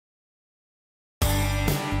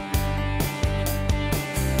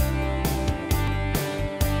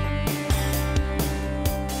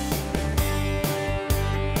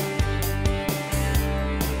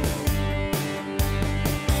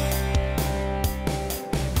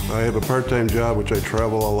I have a part-time job which I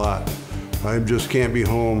travel a lot. I just can't be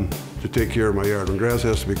home to take care of my yard. When grass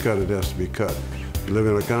has to be cut, it has to be cut. If you live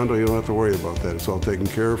in a condo, you don't have to worry about that. It's all taken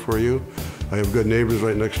care of for you. I have good neighbors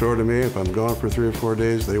right next door to me. If I'm gone for 3 or 4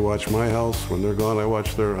 days, they watch my house. When they're gone, I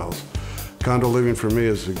watch their house. Condo living for me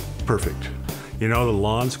is perfect. You know the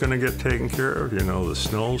lawn's going to get taken care of. You know the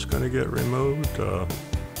snow's going to get removed. And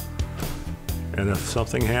if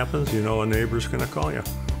something happens, you know a neighbor's going to call you.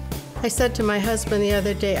 I said to my husband the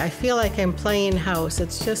other day, I feel like I'm playing house.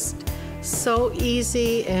 It's just so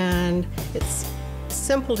easy and it's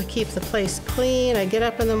simple to keep the place clean. I get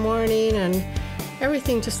up in the morning and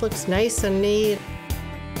everything just looks nice and neat.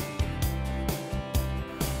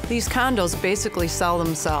 These condos basically sell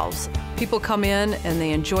themselves. People come in and they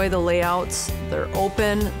enjoy the layouts. They're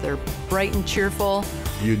open, they're bright and cheerful.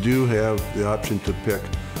 You do have the option to pick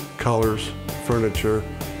colors, furniture,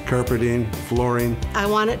 carpeting, flooring. I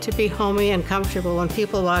want it to be homey and comfortable. When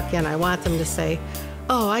people walk in, I want them to say,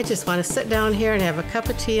 oh, I just want to sit down here and have a cup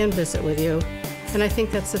of tea and visit with you. And I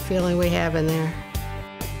think that's the feeling we have in there.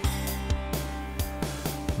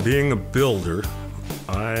 Being a builder,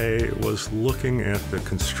 I was looking at the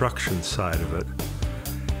construction side of it,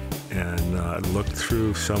 and I looked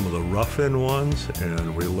through some of the rough-in ones,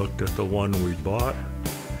 and we looked at the one we bought,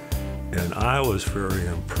 and I was very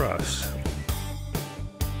impressed.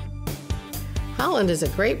 Holland is a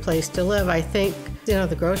great place to live. I think, you know,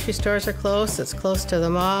 the grocery stores are close, it's close to the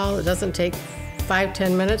mall, it doesn't take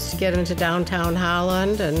 5-10 minutes to get into downtown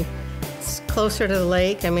Holland, and it's closer to the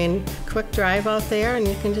lake. I mean, quick drive out there and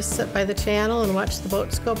you can just sit by the channel and watch the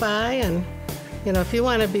boats go by. And, you know, if you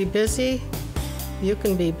want to be busy, you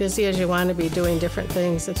can be busy as you want to be doing different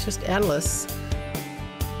things. It's just endless.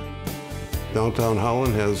 Downtown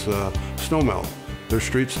Holland has snow melt. Their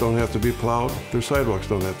streets don't have to be plowed. Their sidewalks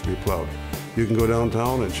don't have to be plowed. You can go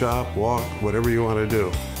downtown and shop, walk, whatever you want to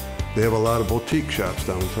do. They have a lot of boutique shops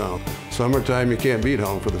downtown. Summertime, you can't beat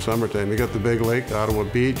home for the summertime. You got the big lake, the Ottawa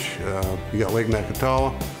Beach, you got Lake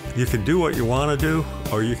Nakatawa. You can do what you want to do,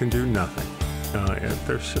 or you can do nothing. And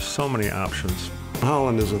there's just so many options.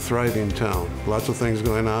 Holland is a thriving town. Lots of things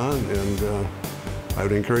going on, and I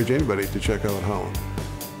would encourage anybody to check out Holland.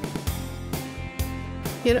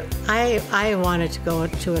 You know, I wanted to go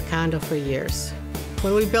to a condo for years.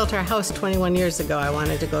 When we built our house 21 years ago, I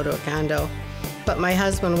wanted to go to a condo, but my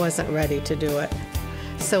husband wasn't ready to do it.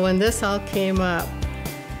 So when this all came up,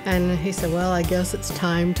 and he said, well, I guess it's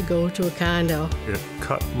time to go to a condo. It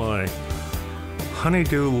cut my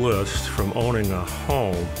honey-do list from owning a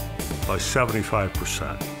home by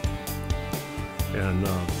 75%. And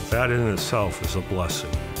that in itself is a blessing.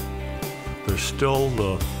 There's still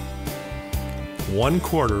the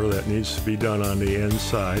 1/4 that needs to be done on the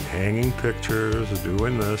inside, hanging pictures,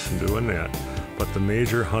 doing this and doing that. But the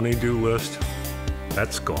major honey-do list,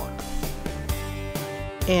 that's gone.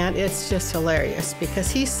 And it's just hilarious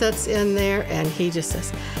because he sits in there and he just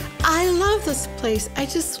says, I love this place. I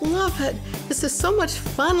just love it. This is so much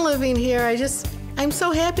fun living here. I'm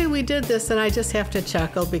so happy we did this. And I just have to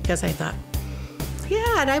chuckle because I thought,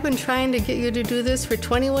 yeah, and I've been trying to get you to do this for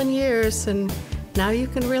 21 years and now you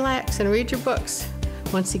can relax and read your books.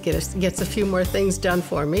 Once he gets a few more things done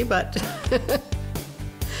for me, but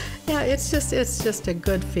yeah, it's just a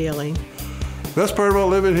good feeling. Best part about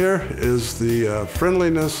living here is the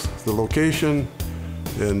friendliness, the location,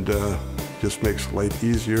 and just makes life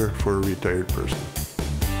easier for a retired person.